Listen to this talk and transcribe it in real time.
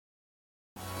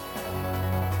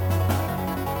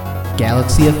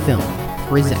Galaxy of Film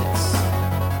presents.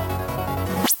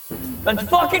 Let's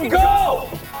fucking go!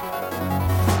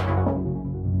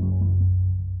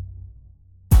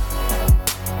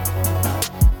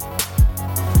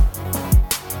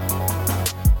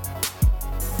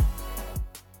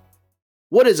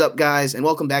 What is up, guys, and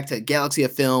welcome back to Galaxy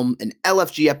of Film, an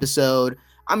LFG episode.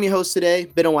 I'm your host today.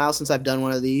 Been a while since I've done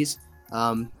one of these.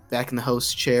 Back in the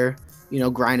host chair,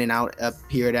 grinding out up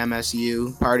here at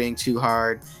MSU, partying too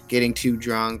hard, getting too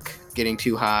drunk, getting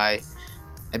too high,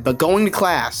 but going to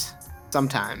class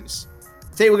sometimes.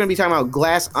 Today we're going to be talking about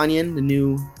Glass Onion,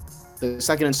 the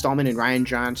second installment in Rian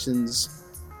Johnson's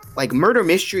murder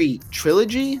mystery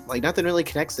trilogy. Nothing really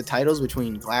connects the titles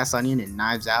between Glass Onion and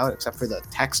Knives Out except for the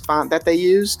text font that they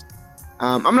used.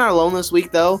 I'm not alone this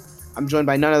week though. I'm joined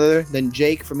by none other than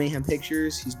Jake from Mayhem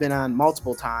Pictures. He's been on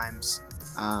multiple times.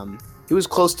 He was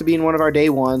close to being one of our day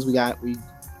ones. I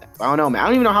don't know, man. I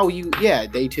don't even know how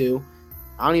day two.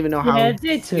 I don't even know how. Yeah,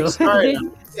 day two.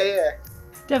 Yeah.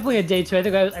 Definitely a day two. I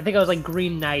think I was like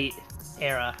Green Knight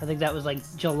era. I think that was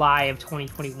July of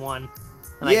 2021.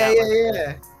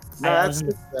 Yeah. No, I that's was in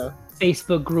good though.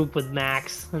 Facebook group with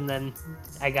Max, and then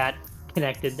I got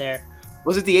connected there.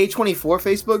 Was it the A24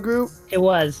 Facebook group? It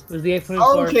was the A24.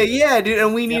 Oh, okay, yeah, dude,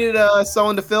 and we needed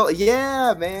someone to fill.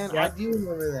 Yeah, man, Yep. I do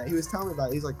remember that. He was telling me about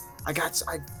it. He's like, I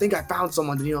think I found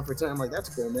someone to for tonight. I'm like, that's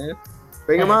cool, man.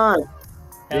 Bring him on.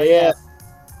 Hell Yeah.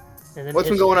 And then What's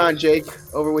been going on, Jake?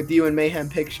 Over with you and Mayhem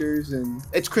Pictures, and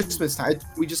it's Christmas time.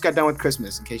 We just got done with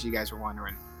Christmas, in case you guys were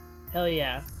wondering. Hell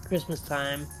yeah, Christmas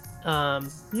time.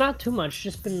 Not too much.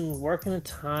 Just been working a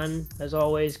ton as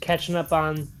always, catching up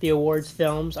on the awards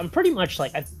films. I've pretty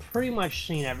much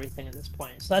seen everything at this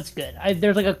point, so that's good.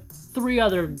 There's three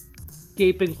other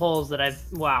gaping holes that I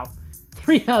have not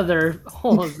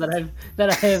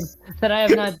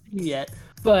seen yet.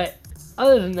 But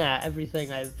other than that,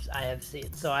 everything I have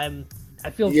seen. So I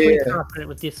feel pretty confident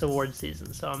with this award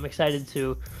season. So I'm excited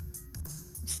to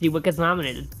see what gets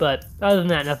nominated. But other than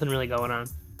that, nothing really going on.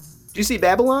 Did you see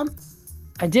Babylon?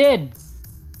 I did.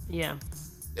 Yeah.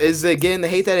 Is it getting the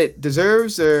hate that it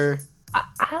deserves, or?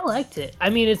 I liked it. I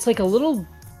mean, it's a little.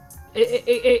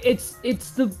 It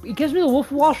gives me the Wolf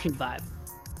of Wall Street vibe.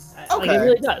 Okay. It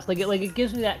really does. It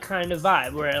gives me that kind of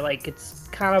vibe where it's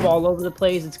kind of all over the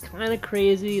place. It's kind of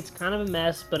crazy. It's kind of a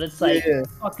mess, but it's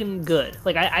fucking good.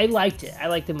 I liked it. I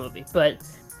liked the movie, but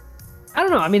I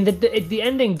don't know. I mean, the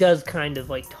ending does kind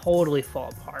of totally fall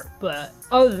apart, but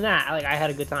other than that, I had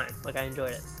a good time. I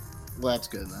enjoyed it. Well, that's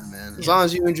good, then, man. As long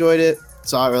as you enjoyed it,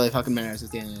 it's all it really fucking matters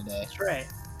at the end of the day. That's right.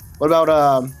 What about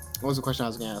what was the question I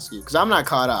was gonna ask you? Because I'm not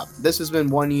caught up. This has been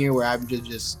 1 year where I'm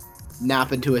just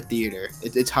napping to a theater.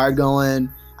 It's hard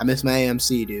going. I miss my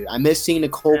AMC, dude. I miss seeing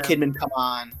Nicole Kidman come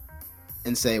on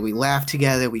and say, "We laugh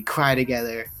together, we cry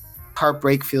together."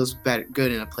 Heartbreak feels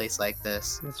good in a place like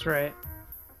this. That's right.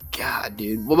 God,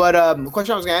 dude. Well, but the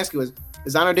question I was gonna ask you was: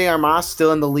 is Ana de Armas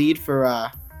still in the lead for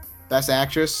Best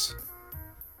Actress?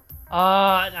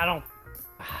 I don't.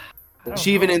 Is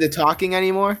she even into talking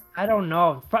anymore? I don't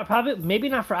know. Probably, maybe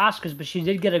not for Oscars, but she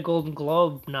did get a Golden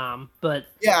Globe nom. But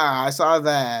yeah, I saw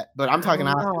that. But I'm talking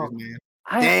Oscars, man.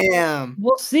 Damn.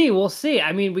 We'll see.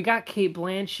 I mean, we got Cate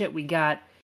Blanchett. We got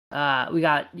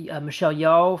Michelle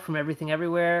Yeoh from Everything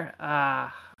Everywhere.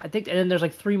 I think, and then there's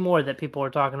three more that people are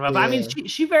talking about. But I mean,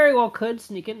 she very well could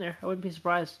sneak in there. I wouldn't be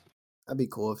surprised. That'd be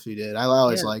cool if she did. I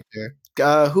always liked her.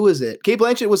 Who is it? Cate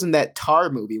Blanchett was in that Tar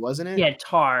movie, wasn't it? Yeah,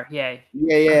 Tar. Yeah.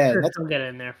 Yeah. Sure she'll get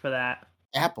in there for that.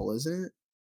 Apple, isn't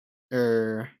it?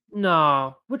 Or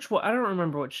no, which one? I don't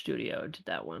remember which studio did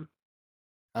that one.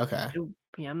 Okay.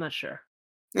 Yeah, I'm not sure.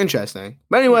 Interesting.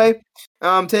 But anyway,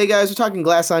 today, guys, we're talking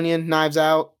Glass Onion, Knives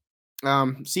Out,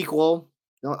 sequel.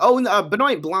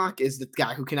 Benoit Blanc is the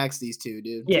guy who connects these two,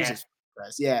 dude. Yeah. Jesus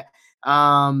Christ. Yeah.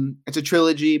 It's a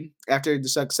trilogy after the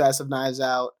success of Knives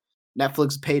Out.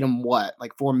 Netflix paid him what,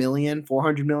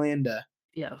 $400 million to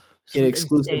get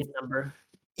exclusive number.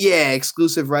 Yeah,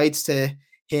 exclusive rights to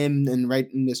him and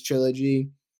writing this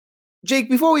trilogy. Jake,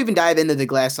 before we even dive into the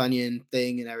Glass Onion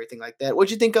thing and everything like that,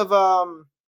 what'd you think of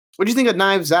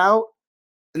Knives Out?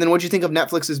 And then what'd you think of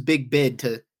Netflix's big bid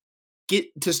to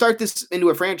start this into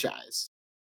a franchise?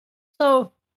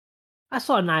 So, I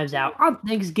saw Knives Out on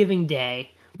Thanksgiving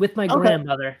Day with my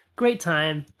grandmother. Great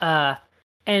time.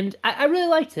 And I really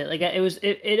liked it.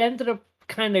 It ended up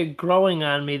kind of growing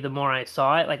on me the more I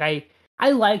saw it.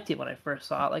 I liked it when I first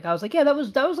saw it. I was like, yeah, that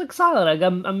was solid.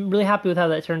 I'm really happy with how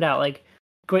that turned out.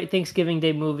 Great Thanksgiving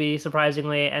Day movie,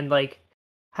 surprisingly, and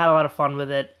had a lot of fun with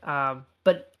it.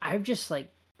 But I've just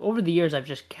over the years I've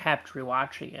just kept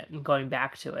rewatching it and going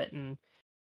back to it and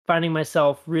finding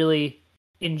myself really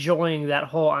enjoying that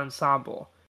whole ensemble.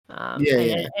 Yeah,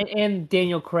 yeah, And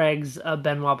Daniel Craig's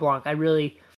Benoit Blanc.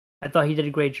 I thought he did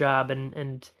a great job,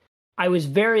 and I was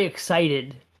very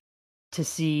excited to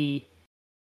see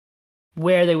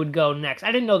where they would go next.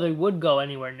 I didn't know they would go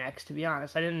anywhere next, to be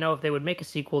honest. I didn't know if they would make a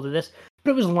sequel to this,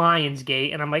 but it was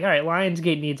Lionsgate, and I'm like, all right,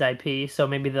 Lionsgate needs IP, so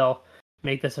maybe they'll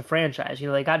make this a franchise.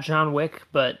 They got John Wick,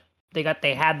 but they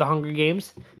had the Hunger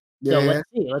Games, so yeah.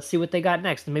 let's see what they got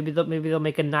next, and maybe they'll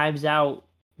make a Knives Out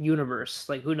universe.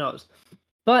 Like, who knows?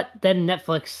 But then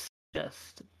Netflix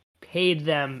just paid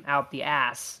them out the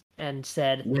ass and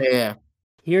said, Yeah.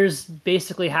 here's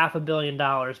basically $500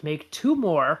 million. Make two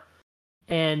more,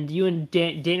 and you and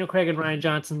Daniel Craig and Ryan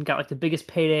Johnson got like the biggest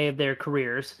payday of their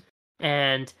careers,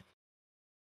 and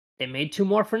they made two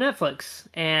more for Netflix.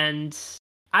 And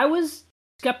I was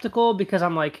skeptical because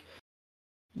I'm like,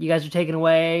 you guys are taking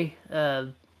away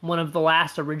one of the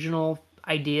last original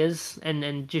ideas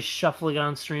and just shuffling it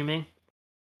on streaming.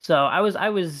 So I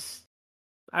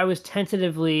was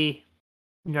tentatively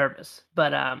nervous,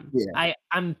 but Yeah.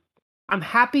 I'm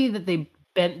happy that they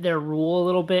bent their rule a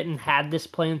little bit and had this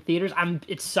play in theaters.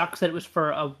 It sucks that it was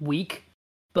for a week,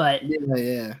 but Yeah,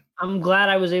 yeah. I'm glad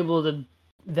I was able to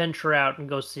venture out and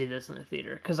go see this in the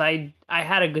theater because I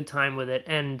had a good time with it,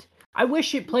 and I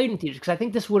wish it played in theaters because I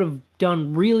think this would have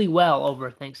done really well over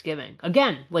Thanksgiving.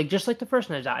 Again, like just like the first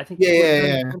Knives Out, I think Yeah, this would have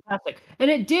yeah, done yeah. fantastic,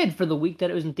 and it did for the week that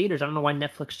it was in theaters. I don't know why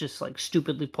Netflix just like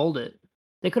stupidly pulled it.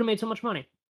 They could have made so much money.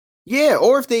 Yeah,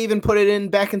 or if they even put it in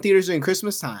back in theaters during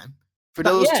Christmas time for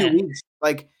But those 2 yeah, weeks.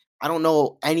 Like, I don't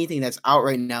know anything that's out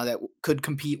right now that could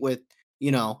compete with,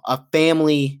 a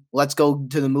family, let's go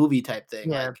to the movie type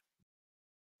thing, yeah,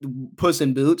 like Puss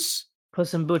in Boots.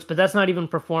 Puss in Boots, but that's not even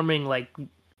performing like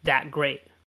that great.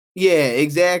 Yeah, Good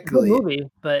exactly. movie,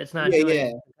 but it's not Yeah, yeah.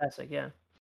 doing fantastic. Yeah.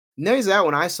 And there's that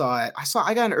when I saw it.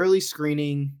 I got an early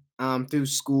screening, through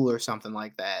school or something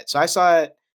like that. So I saw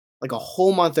it, like, a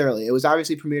whole month early. It was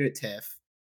obviously premiered at TIFF.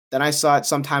 Then I saw it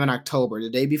sometime in October, the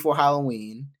day before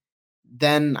Halloween.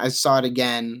 Then I saw it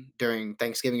again during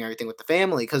Thanksgiving and everything with the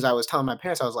family because I was telling my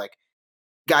parents, I was like,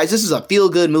 "Guys, this is a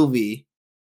feel-good movie."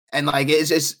 And, like, it's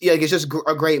just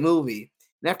a great movie.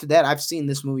 And after that, I've seen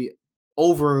this movie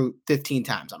over 15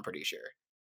 times, I'm pretty sure.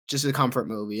 Just a comfort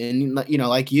movie. And,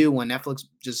 like you, when Netflix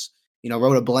just,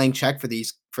 wrote a blank check for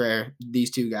these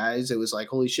 2 guys, it was like,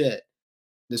 "Holy shit."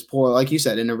 This poor, like you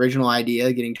said, an original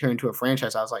idea getting turned into a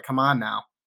franchise. I was like, "Come on now."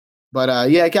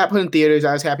 But, yeah, it got put in theaters.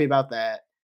 I was happy about that.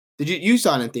 You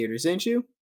saw it in theaters, didn't you?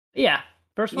 Yeah.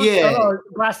 First one? Yeah, Or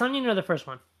Glass Onion or the first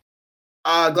one?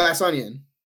 Glass Onion.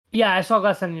 Yeah, I saw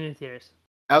Glass Onion in theaters.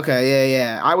 Okay, yeah,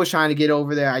 yeah. I was trying to get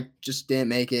over there. I just didn't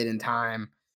make it in time.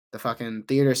 The fucking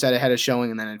theater said it had a showing,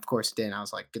 and then of course it didn't. I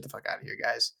was like, "Get the fuck out of here,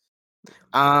 guys."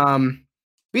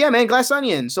 But yeah, man, Glass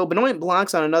Onion. So Benoit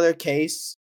Blanc's on another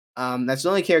case. That's the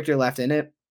only character left in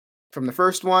it from the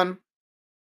first one.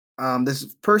 This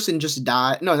person just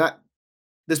died. No, not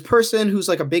this person who's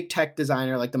like a big tech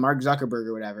designer, like the Mark Zuckerberg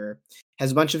or whatever,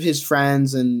 has a bunch of his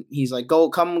friends, and he's like, "Go,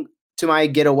 come to my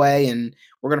getaway, and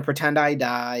we're gonna pretend I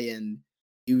die, and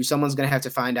someone's gonna have to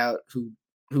find out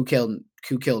who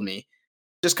killed me."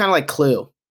 Just kind of like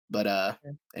Clue, but Yeah.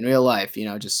 in real life,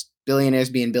 just billionaires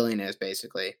being billionaires,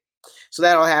 basically. So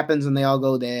that all happens, and they all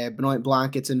go there. Benoit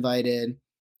Blanc gets invited. And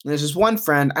there's this one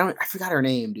friend. I forgot her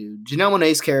name, dude. Janelle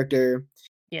Monáe's character.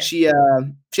 Yeah. She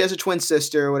has a twin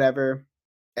sister or whatever.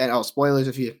 And spoilers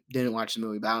if you didn't watch the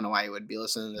movie, but I don't know why you would be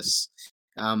listening to this.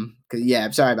 Cause yeah,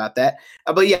 I'm sorry about that.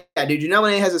 But yeah, dude, Janelle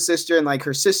Monáe has a sister, and like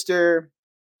her sister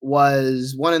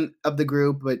was one of the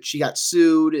group, but she got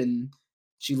sued and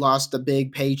she lost a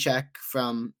big paycheck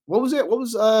from what was it? What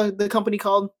was the company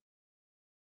called?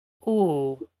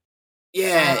 Ooh.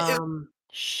 Yeah,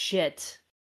 Shit.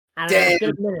 I don't know. It's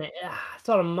been damn. a minute. I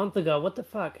saw it a month ago. What the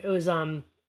fuck? It was I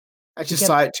he just kept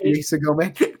saw it 2 weeks ago,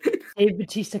 man. Dave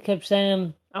Batista kept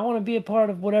saying, "I want to be a part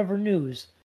of whatever news."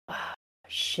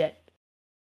 Shit.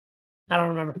 I don't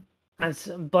remember.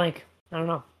 I'm blank. I don't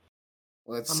know.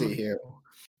 Let's see I'm,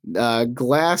 here.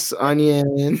 Glass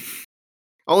Onion.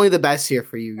 Only the best here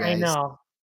for you I guys. know.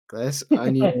 Glass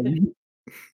Onion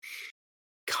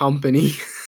Company.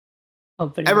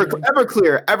 Company name.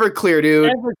 Everclear,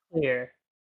 dude. Everclear. Yeah.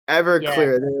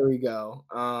 Everclear. There we go.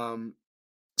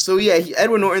 So yeah,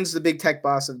 Edward Norton's the big tech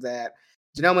boss of that.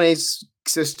 Janelle Monáe's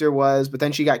sister was, but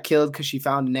then she got killed because she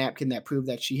found a napkin that proved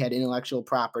that she had intellectual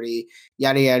property.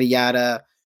 Yada yada yada.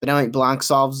 Benoit Blanc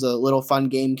solves the little fun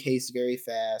game case very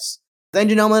fast. Then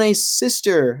Janelle Monáe's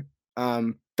sister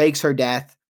fakes her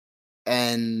death,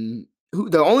 and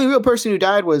the only real person who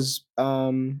died was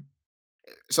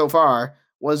so far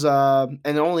was and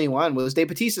the only one was Dave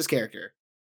Bautista's character,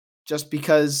 just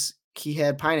because he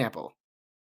had pineapple.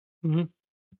 Mhm.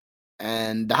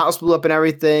 and the house blew up and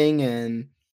everything, and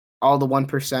all the one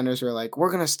percenters were like,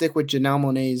 "We're gonna stick with Janelle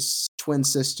Monae's twin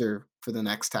sister for the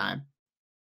next time,"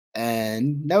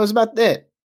 and that was about it.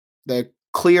 The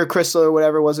clear crystal or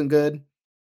whatever wasn't good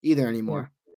either Yeah.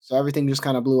 anymore. So everything just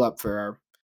kind of blew up for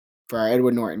our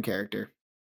Edward Norton character.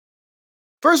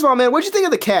 First of all, man, what'd you think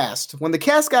of the cast? When the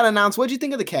cast got announced, what'd you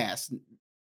think of the cast?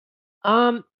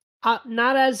 Um,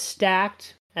 not as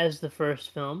stacked as the first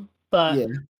film, but Yeah,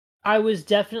 I was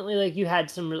definitely like you had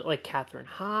some like Catherine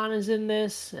Hahn is in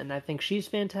this, and I think she's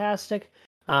fantastic.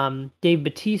 Dave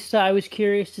Batista, I was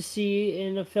curious to see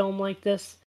in a film like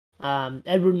this.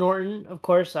 Edward Norton, of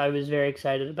course, I was very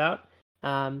excited about.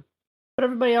 But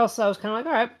everybody else, I was kind of like,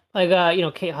 all right,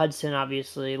 like Kate Hudson,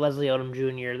 obviously, Leslie Odom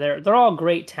Jr. They're all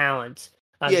great talents.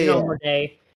 yeah, Janelle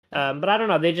yeah, Monáe, but I don't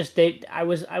know.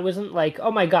 I wasn't like,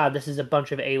 oh my god, this is a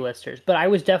bunch of A-listers. But I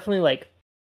was definitely like,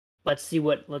 let's see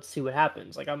what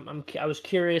happens. Like I was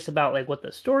curious about like what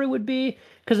the story would be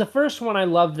because the first one I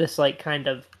loved this like kind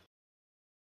of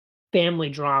family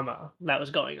drama that was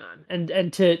going on,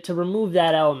 and to remove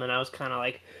that element, I was kind of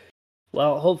like,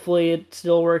 well, hopefully it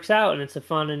still works out and it's a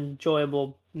fun,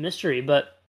 enjoyable mystery.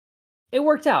 But it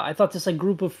worked out. I thought this like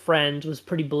group of friends was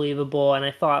pretty believable, and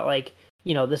I thought like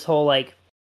this whole like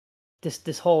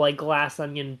this whole like glass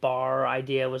onion bar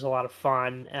idea was a lot of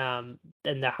fun.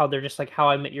 And how they're just like How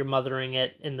I Met Your Mothering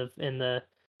it in the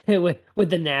with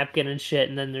the napkin and shit,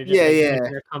 and then they're just yeah, like yeah,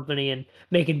 making their company and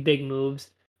making big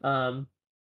moves.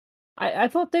 I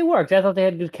thought they worked. I thought they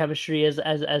had good chemistry as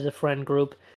a friend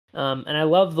group. And I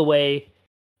love the way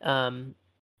um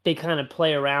they kind of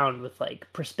play around with like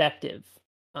perspective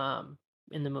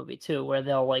in the movie too, where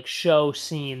they'll like show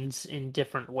scenes in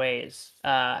different ways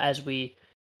as we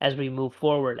move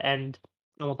forward. And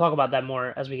we'll talk about that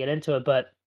more as we get into it,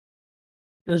 but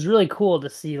it was really cool to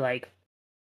see like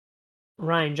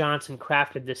Ryan Johnson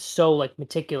crafted this so like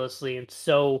meticulously and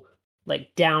so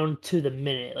like down to the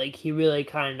minute. Like he really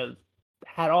kind of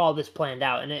had all this planned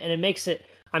out, and it makes it.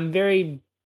 I'm very.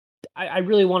 I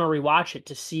really want to rewatch it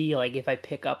to see like if I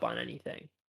pick up on anything.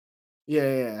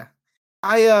 yeah,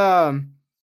 yeah.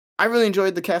 I really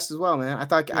enjoyed the cast as well, man. I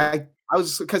thought Yeah. I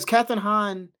was because Catherine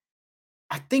Hahn,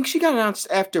 I think she got announced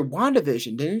after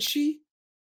WandaVision, didn't she?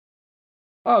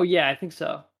 Oh yeah, I think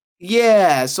so.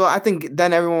 Yeah, so I think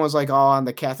then everyone was like all on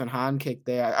the Catherine Hahn kick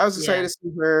there. I was excited Yeah. to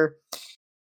see her.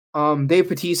 Dave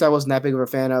Bautista, I wasn't that big of a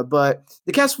fan of, but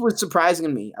the cast was surprising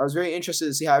to me. I was very interested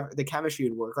to see how the chemistry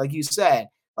would work. Like you said,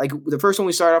 like the first one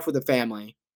we started off with a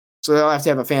family, so they'll have to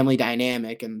have a family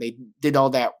dynamic, and they did all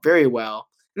that very well.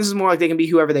 This is more like they can be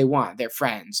whoever they want. They're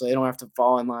friends, so they don't have to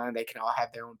fall in line. They can all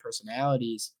have their own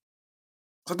personalities.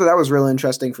 So I thought that was really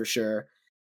interesting for sure.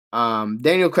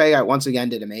 Daniel Craig once again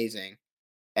did amazing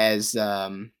as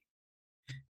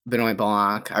Benoit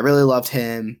Blanc. I really loved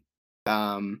him.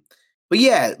 Um, but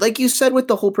yeah, like you said with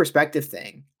the whole perspective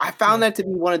thing, I found Yeah. that to be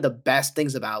one of the best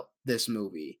things about this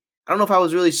movie. I don't know if I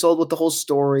was really sold with the whole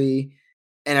story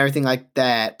and everything like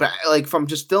that, but like from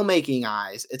just filmmaking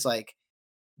eyes, it's like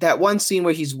that one scene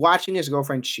where he's watching his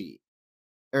girlfriend cheat,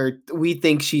 or we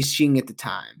think she's cheating at the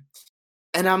time.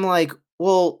 And I'm like,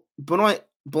 well, Benoit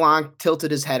Blanc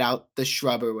tilted his head out the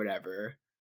shrub or whatever.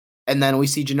 And then we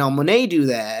see Janelle Monáe do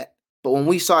that. But when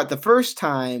we saw it the first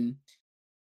time,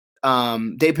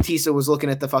 Dave Bautista was looking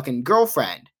at the fucking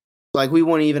girlfriend. Like we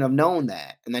wouldn't even have known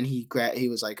that. And then he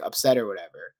was like upset or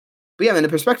whatever. But yeah, man, the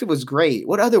perspective was great.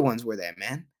 What other ones were there,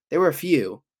 man? There were a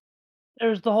few.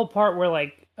 There's the whole part where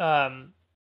like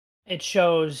it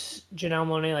shows Janelle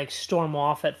Monáe like storm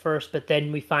off at first, but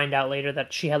then we find out later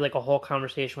that she had like a whole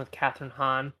conversation with Catherine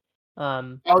Hahn,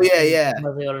 Oh yeah, and yeah.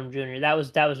 Leslie Odom Jr. That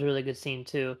was a really good scene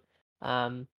too.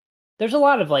 Um, there's a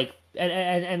lot of like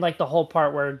and like the whole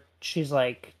part where she's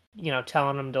like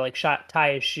telling him to like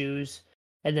tie his shoes,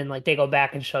 and then like they go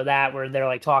back and show that where they're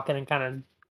like talking and kind of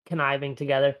conniving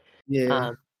together. Yeah.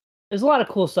 Um, there's a lot of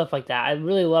cool stuff like that. I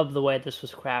really love the way this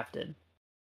was crafted.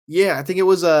 Yeah, I think it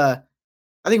was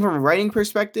I think from a writing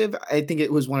perspective, I think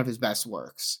it was one of his best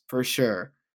works, for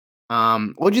sure.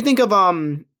 What'd you think of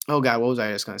oh god, what was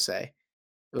I just gonna say?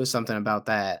 It was something about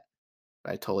that.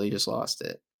 I totally just lost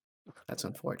it. That's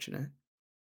unfortunate.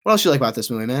 What else you like about this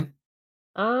movie, man?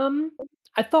 Um,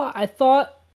 I thought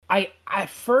at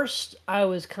first I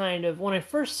was kind of when I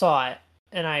first saw it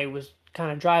and I was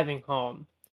kind of driving home,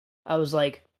 I was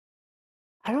like,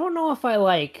 I don't know if I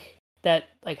like that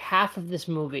like half of this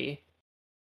movie,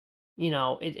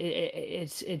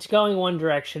 it's going one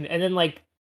direction, and then like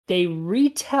they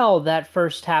retell that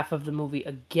first half of the movie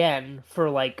again for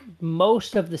like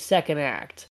most of the second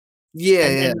act. Yeah,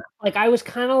 And yeah. then like I was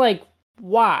kind of like,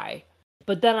 why?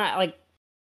 But then I like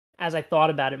as I thought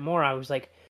about it more, I was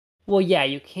like, well, yeah,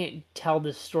 you can't tell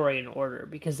the story in order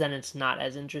because then it's not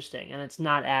as interesting and it's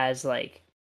not as like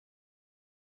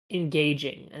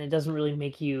engaging and it doesn't really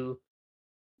make you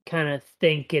kind of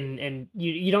think and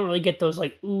you don't really get those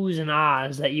like oohs and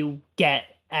ahs that you get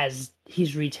as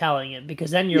he's retelling it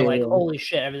because then you're Yeah, like, yeah, holy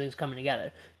shit, everything's coming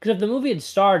together. Because if the movie had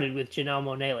started with Janelle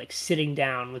Monáe like sitting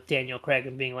down with Daniel Craig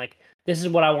and being like, this is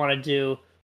what I want to do,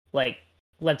 like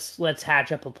let's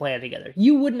hatch up a plan together,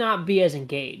 you would not be as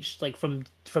engaged like from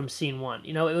scene one.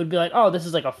 You know, it would be like, oh, this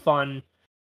is like a fun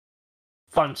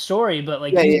story, but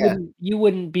like yeah, yeah, you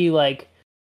wouldn't be like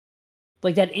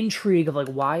that intrigue of like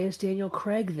why is Daniel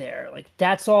Craig there? Like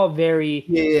that's all very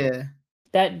yeah,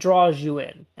 that draws you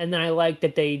in. And then I like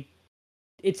that they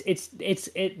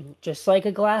it just like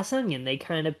a glass onion. They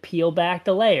kind of peel back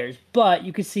the layers, but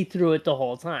you can see through it the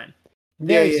whole time. yeah,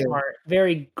 Very yeah, smart,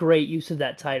 very great use of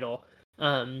that title.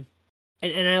 And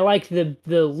I like the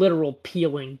literal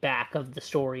peeling back of the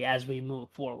story as we move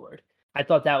forward. I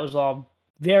thought that was all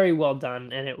very well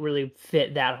done and it really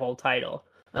fit that whole title.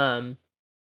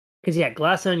 Because yeah,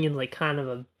 Glass Onion's like kind of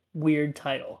a weird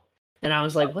title, and I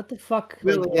was like, "What the fuck?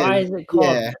 Like, really why is. is it called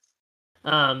Yeah, this?"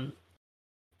 Um,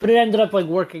 but it ended up like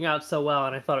working out so well,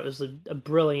 and I thought it was a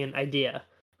brilliant idea.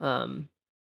 Um,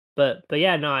 but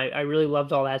yeah, no, I really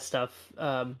loved all that stuff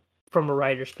from a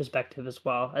writer's perspective as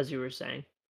well, as you were saying.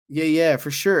 yeah, yeah, for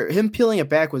sure. Him peeling it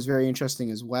back was very interesting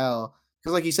as well.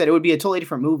 Because, like you said, it would be a totally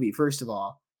different movie, first of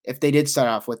all, if they did start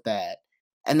off with that.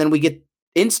 And then we get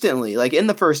instantly, like in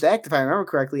the first act, if I remember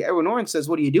correctly, Edward Norton says,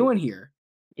 "What are you doing here?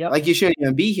 Yep. Like, you shouldn't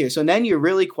even be here." So then you're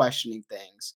really questioning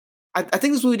things. I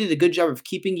think this movie did a good job of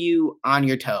keeping you on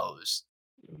your toes.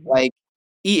 Mhm. Like,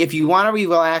 if you wanna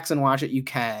relax and watch it, you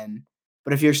can,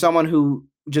 but if you're someone who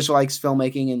just likes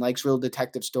filmmaking and likes real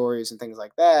detective stories and things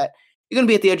like that, you're gonna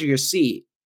be at the edge of your seat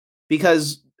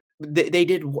because they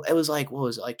did it was like, what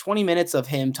was it, like 20 minutes of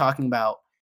him talking about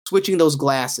switching those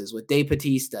glasses with Dave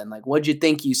Bautista and, like, "What'd you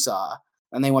think you saw?"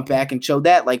 And they went back and showed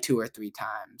that, like, 2 or 3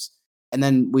 times. And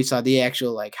then we saw the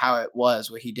actual, like, how it was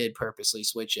where he did purposely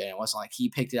switch it, it wasn't like he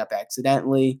picked it up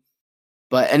accidentally.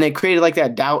 But and it created, like,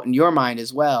 that doubt in your mind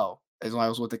as well as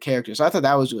with the characters. So I thought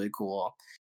that was really cool.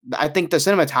 I think the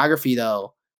cinematography,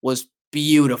 though, was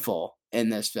beautiful in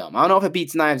this film. I don't know if it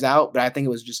beats Knives Out, but I think it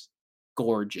was just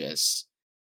gorgeous.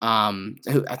 Who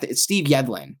I think it's Steve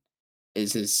Yedlin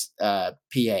is his,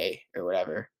 PA or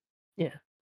whatever. Yeah.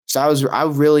 So I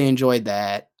really enjoyed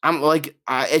that. I'm like,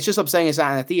 it's just upsetting it's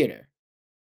not in a theater,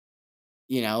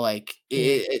 you know, like,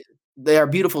 Yeah. there are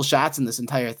beautiful shots in this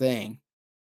entire thing.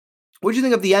 What'd you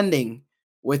think of the ending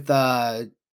with,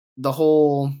 the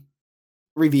whole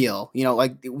reveal? You know,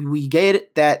 like, we get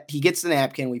it that he gets the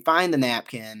napkin, we find the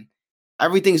napkin,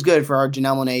 everything's good for our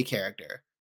Janelle Monáe character,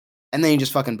 and then he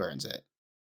just fucking burns it.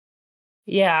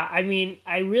 Yeah. I mean,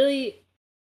 I really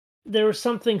there was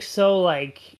something so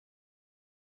like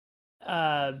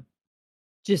uh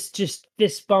just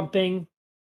fist bumping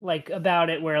like about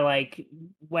it where like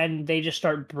when they just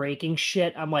start breaking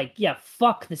shit, I'm like, yeah,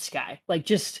 fuck this guy. Like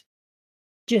just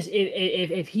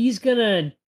if he's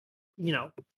gonna, you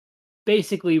know,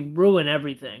 basically ruin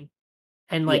everything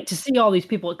and Yeah. like to see all these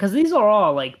people because these are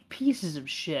all like pieces of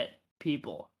shit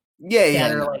people Yeah, that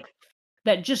yeah, are no. like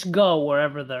that just go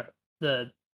wherever the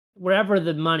wherever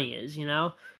the money is, you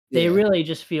know? They Yeah. really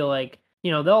just feel like,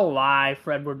 you know, they'll lie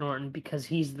for Edward Norton because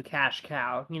he's the cash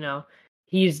cow, you know?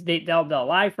 They'll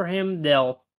lie for him,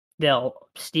 they'll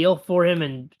steal for him,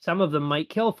 and some of them might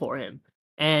kill for him.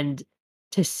 And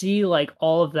to see like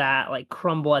all of that like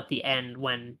crumble at the end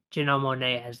when Janelle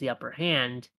Monáe has the upper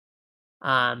hand,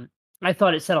 um, I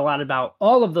thought it said a lot about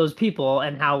all of those people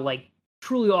and how like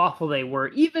truly awful they were.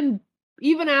 Even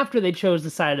after they chose the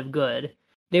side of good,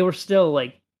 they were still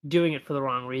like doing it for the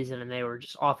wrong reason, and they were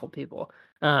just awful people.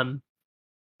 Um,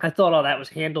 I thought all that was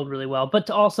handled really well, but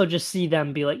to also just see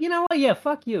them be like, you know what, yeah,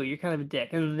 fuck you, you're kind of a dick,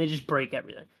 and then they just break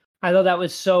everything. I thought that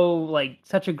was so like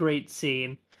such a great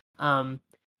scene. Um,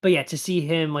 but yeah, to see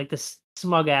him like this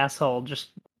smug asshole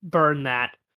just burn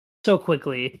that so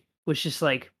quickly was just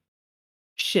like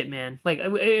shit, man. Like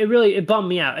it really it bummed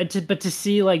me out. But to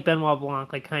see like Benoit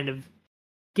Blanc like kind of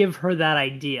give her that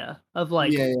idea of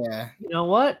like, Yeah, yeah. you know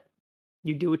what,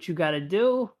 you do what you got to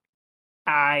do.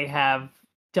 I have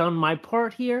done my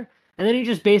part here, and then he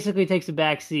just basically takes a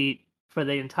back seat for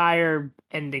the entire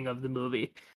ending of the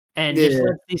movie, and just Yeah.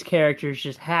 lets these characters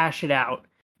just hash it out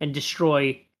and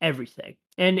destroy everything.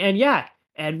 And yeah,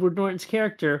 Edward Norton's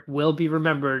character will be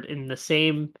remembered in the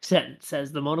same sentence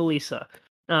as the Mona Lisa.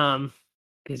 Um,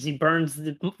 because he burns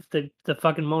the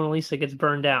fucking Mona Lisa gets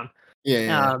burned down. Yeah,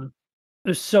 yeah. Um, it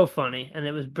was so funny and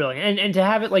it was brilliant. And to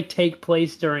have it like take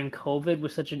place during COVID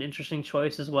was such an interesting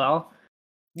choice as well.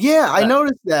 Yeah, I But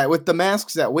noticed that with the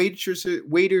masks that waiters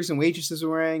and waitresses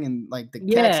were wearing, and like the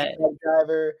taxi yeah, cab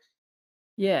driver.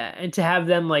 yeah, and to have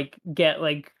them like get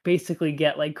like basically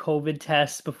get like COVID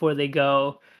tests before they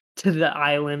go to the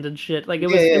island and shit. Like Yeah,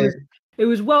 yeah, it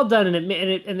was well done, and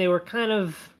and they were kind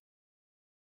of,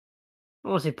 I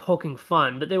don't want to say poking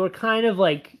fun, but they were kind of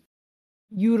like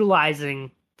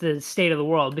utilizing the state of the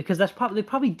world, because that's probably, they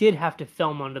probably did have to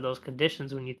film under those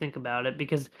conditions when you think about it,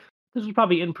 because this was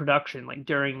probably in production like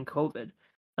during COVID.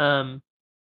 Um,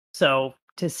 so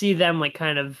to see them like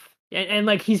kind of, and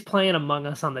like he's playing Among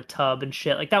Us on the tub and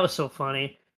shit, like that was so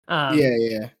funny. yeah,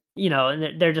 yeah. You know,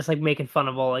 and they're just like making fun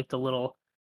of all like the little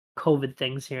COVID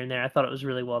things here and there. I thought it was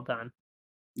really well done.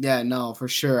 Yeah, no, for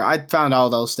sure. I found all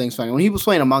those things funny. When he was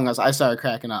playing Among Us, I started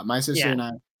cracking up. My sister Yeah, and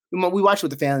I, we watched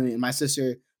with the family, and my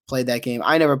sister played that game.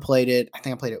 I never played it. I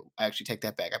think I played it. I actually take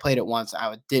that back. I played it once.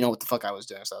 Didn't know what the fuck I was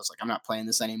doing, so I was like, I'm not playing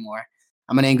this anymore.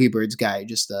 I'm an Angry Birds guy,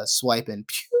 just swiping,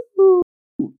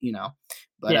 you know.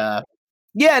 But yeah,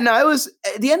 yeah, no, it was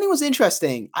the ending was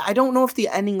interesting. I don't know if the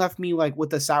ending left me like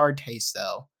with a sour taste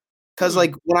though, because hmm,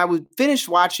 like when I was finished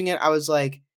watching it, I was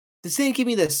like, this didn't give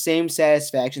me the same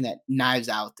satisfaction that Knives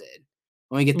Out did.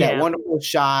 When we get that yeah, wonderful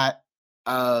shot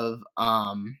of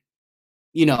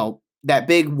that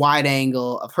big wide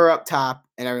angle of her up top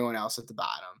and everyone else at the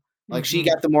bottom. Like she hmm,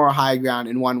 got the moral high ground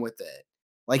and won with it.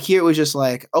 Like here it was just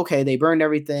like, okay, they burned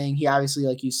everything. He obviously,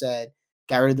 like you said,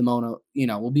 got rid of the Mona,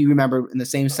 will be remembered in the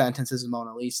same sentences as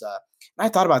Mona Lisa. And I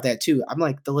thought about that too. I'm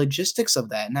like, the logistics of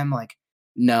that. And I'm like,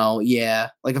 no, yeah.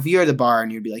 Like if you're at the bar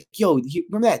and you'd be like, yo, you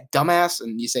remember that dumbass?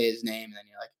 And you say his name, and then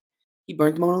you're like, he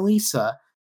burned the Mona Lisa.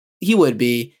 He would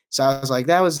be. So I was like,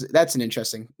 that's an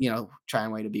interesting,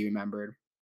 trying way to be remembered.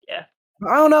 yeah,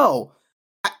 I don't know.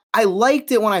 I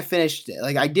liked it when I finished it.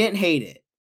 Like I didn't hate it.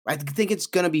 I think it's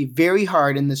gonna be very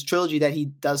hard in this trilogy that he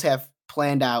does have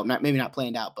planned out. Not maybe not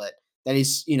planned out, but that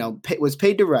he's was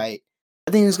paid to write.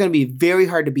 I think it's gonna be very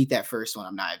hard to beat that first one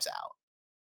of Knives Out.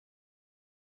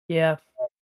 yeah.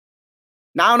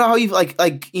 Now I don't know how you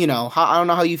I don't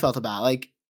know how you felt about it. Like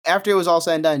after it was all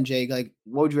said and done, Jake. Like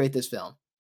what would you rate this film?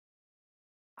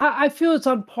 I feel it's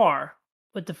on par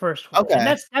with the first one, and Okay.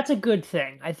 that's a good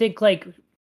thing. I think like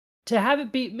to have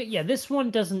it be, yeah, this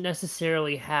one doesn't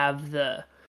necessarily have the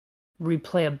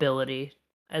replayability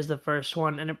as the first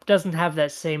one, and it doesn't have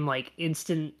that same like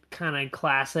instant kind of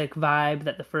classic vibe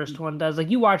that the first one does. Like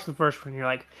you watch the first one, you're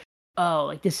like, oh,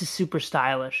 like this is super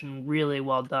stylish and really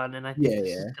well done, and I think Yeah,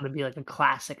 this is yeah. gonna be like a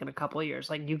classic in a couple of years.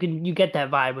 Like you get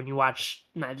that vibe when you watch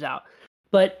Knives Out,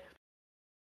 but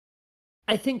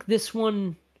I think this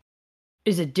one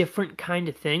is a different kind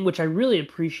of thing, which I really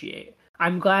appreciate.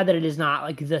 I'm glad that it is not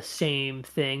like the same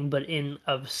thing, but in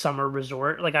a summer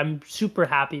resort. Like I'm super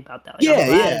happy about that. Like I'm Yeah,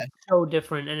 glad yeah. it's so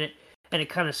different, and it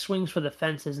kind of swings for the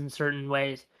fences in certain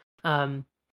ways. Um,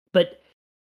 but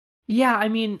yeah, I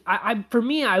mean, I for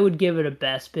me, I would give it a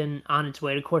Bespin on its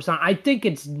way to Coruscant. I think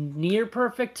it's near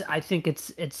perfect. I think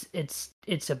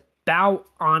it's about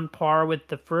on par with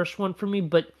the first one for me,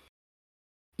 but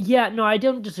yeah, no, I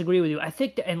don't disagree with you. I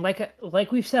think that, and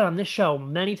like we've said on this show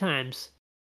many times,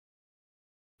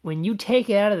 when you take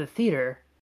it out of the theater,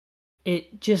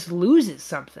 it just loses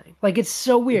something. Like it's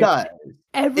so It weird. does. It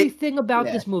Everything about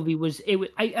yeah. this movie was it.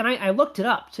 I looked it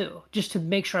up too, just to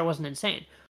make sure I wasn't insane.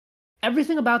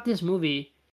 Everything about this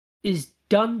movie is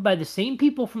done by the same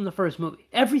people from the first movie.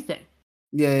 Everything,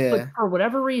 Yeah, but yeah. for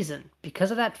whatever reason,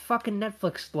 because of that fucking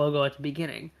Netflix logo at the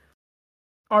beginning,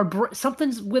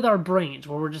 something's with our brains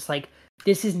where we're just like,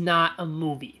 this is not a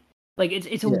movie. Like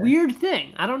it's a Yeah. weird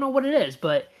thing. I don't know what it is,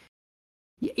 but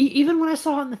even when I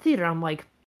saw it in the theater, I'm like,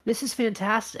 this is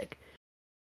fantastic.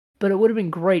 But it would have been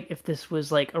great if this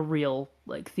was like a real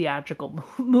like theatrical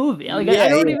movie. Like I Yeah,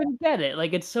 don't yeah. even get it.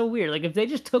 Like it's so weird. Like if they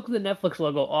just took the Netflix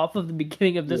logo off of the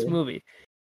beginning of this Yeah. movie,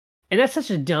 and that's such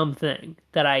a dumb thing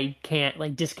that I can't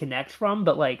like disconnect from.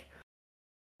 But like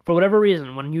for whatever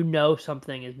reason, when you know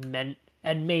something is meant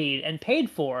and made and paid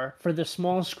for the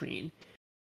small screen,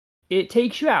 it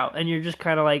takes you out, and you're just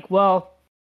kind of like, well,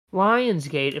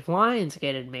 Lionsgate. If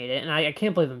Lionsgate had made it, and I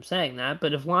can't believe I'm saying that,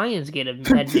 but if Lionsgate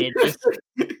had made this,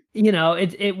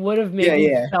 it would have Yeah, maybe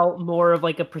yeah. felt more of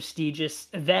like a prestigious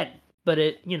event. But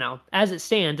as it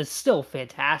stands, it's still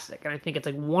fantastic, and I think it's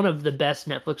like one of the best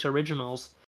Netflix originals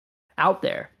out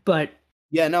there. But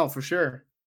Yeah, no, for sure.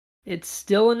 it's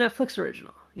still a Netflix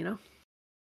original, you know?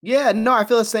 Yeah, no, I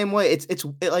feel the same way.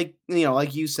 Like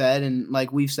like you said, and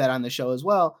like we've said on the show as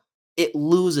well. It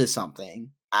loses something.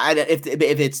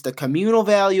 If it's the communal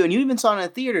value, and you even saw it in a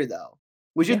theater though.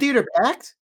 Was your Yeah, theater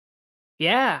packed?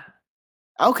 yeah,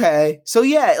 Okay, so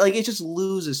yeah, like it just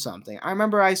loses something. I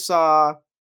remember I saw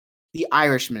The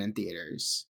Irishman in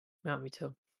theaters. No, me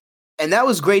too. And that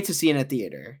was great to see in a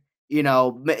theater.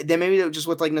 Then maybe just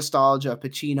with like nostalgia,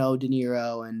 Pacino, De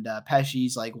Niro, and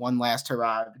Pesci's like one last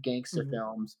hurrah of gangster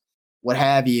films, what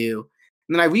have you.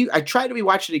 And then I tried to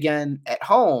rewatch it again at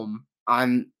home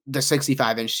on the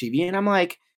 65-inch TV, and I'm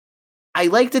like, I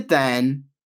liked it then,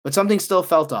 but something still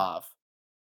felt off.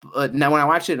 But now when I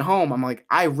watched it at home, I'm like,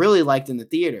 I really liked it in the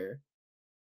theater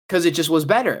because it just was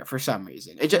better for some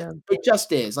reason. It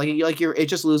just is it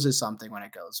just loses something when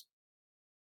it goes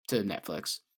to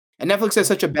Netflix. And Netflix has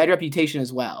such a bad reputation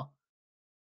as well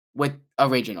with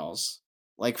originals,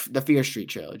 like the Fear Street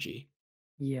trilogy.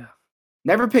 Yeah.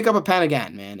 Never pick up a pen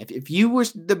again, man. If you were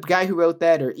the guy who wrote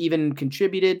that or even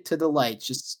contributed to the lights,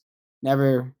 just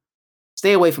never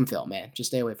stay away from film, man.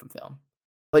 Just stay away from film.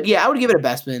 But yeah, I would give it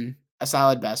a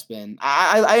solid Bespin.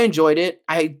 I enjoyed it.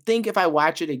 I think if I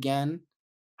watch it again,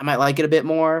 I might like it a bit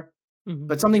more.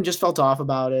 But something just felt off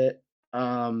about it.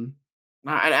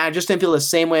 I just didn't feel the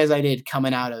same way as I did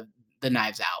coming out of the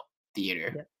Knives Out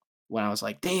theater when I was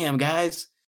like, damn, guys,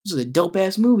 this is a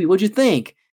dope-ass movie. What'd you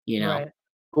think? Right.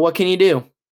 But what can you do?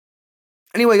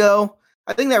 Anyway, though,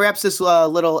 I think that wraps this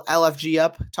little LFG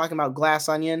up, talking about Glass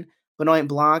Onion, Benoit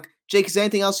Blanc. Jake, is there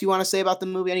anything else you want to say about the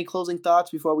movie? Any closing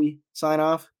thoughts before we sign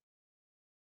off?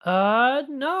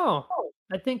 No.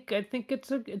 I think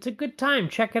it's a good time.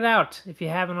 Check it out if you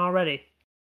haven't already.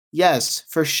 Yes,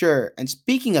 for sure. And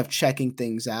speaking of checking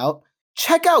things out,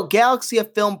 check out Galaxy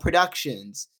of Film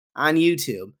Productions on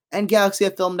YouTube and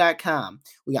galaxyoffilm.com.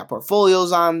 We got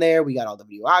portfolios on there. We got all the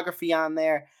videography on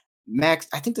there. Max,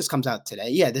 I think this comes out today.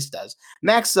 Yeah, this does.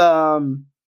 Max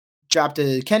dropped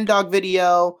a Ken Dog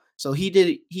video. So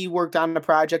he worked on the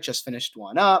project, just finished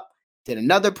one up, did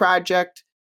another project.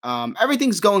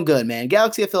 Everything's going good, man.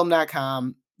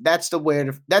 Galaxyoffilm.com. That's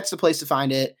the place to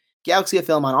find it. Galaxy of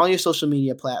Film on all your social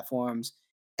media platforms,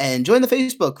 and join the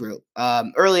Facebook group.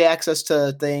 Early access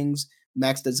to things.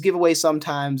 Max does giveaways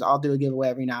sometimes. I'll do a giveaway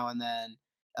every now and then.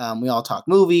 We all talk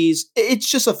movies. It's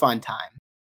just a fun time.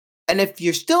 And if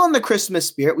you're still in the Christmas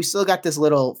spirit, we still got this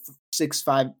little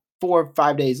 4 or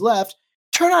 5 days left.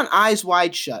 Turn on Eyes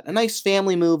Wide Shut, a nice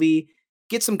family movie.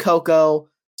 Get some cocoa,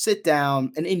 sit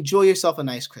down, and enjoy yourself a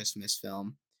nice Christmas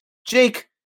film. Jake,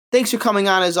 thanks for coming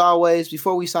on as always.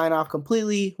 Before we sign off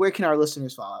completely, where can our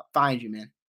listeners find you, man?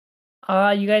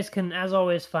 You guys can, as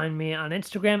always, find me on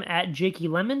Instagram at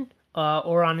JakeyLemon,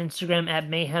 or on Instagram at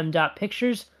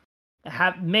mayhem.pictures.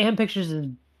 Mayhem Pictures has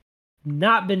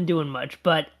not been doing much,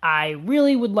 but I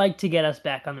really would like to get us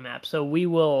back on the map. So we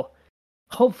will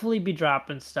hopefully be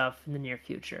dropping stuff in the near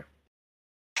future.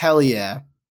 Hell yeah.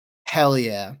 Hell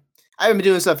yeah. I haven't been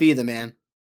doing stuff either, man.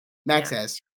 Max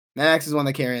has. Max is one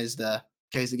that carries the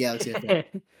Galaxy.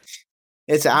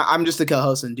 I'm just the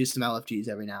co-host and do some LFGs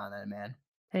every now and then, man.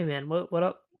 Hey, man, what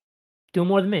up? Doing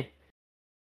more than me.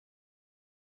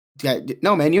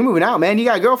 No, man, you're moving out, man. You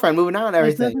got a girlfriend moving out and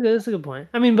everything. That's a good point.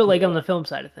 I mean, but like on the film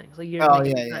side of things, like you're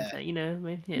content, you know what I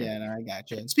mean? Yeah, no, I got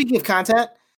you. And speaking of content,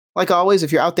 like always,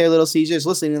 if you're out there, Little Caesars,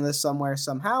 listening to this somewhere,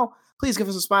 somehow, please give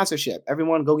us a sponsorship.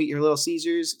 Everyone, go get your Little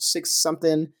Caesars,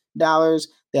 $6-something.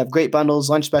 They have great bundles,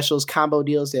 lunch specials, combo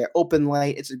deals. They're open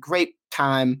late. It's a great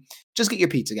time. Just get your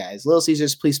pizza, guys. Little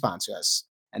Caesars, please sponsor us.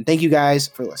 And thank you guys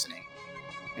for listening.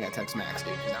 I gotta text Max,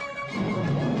 dude. Now we're done.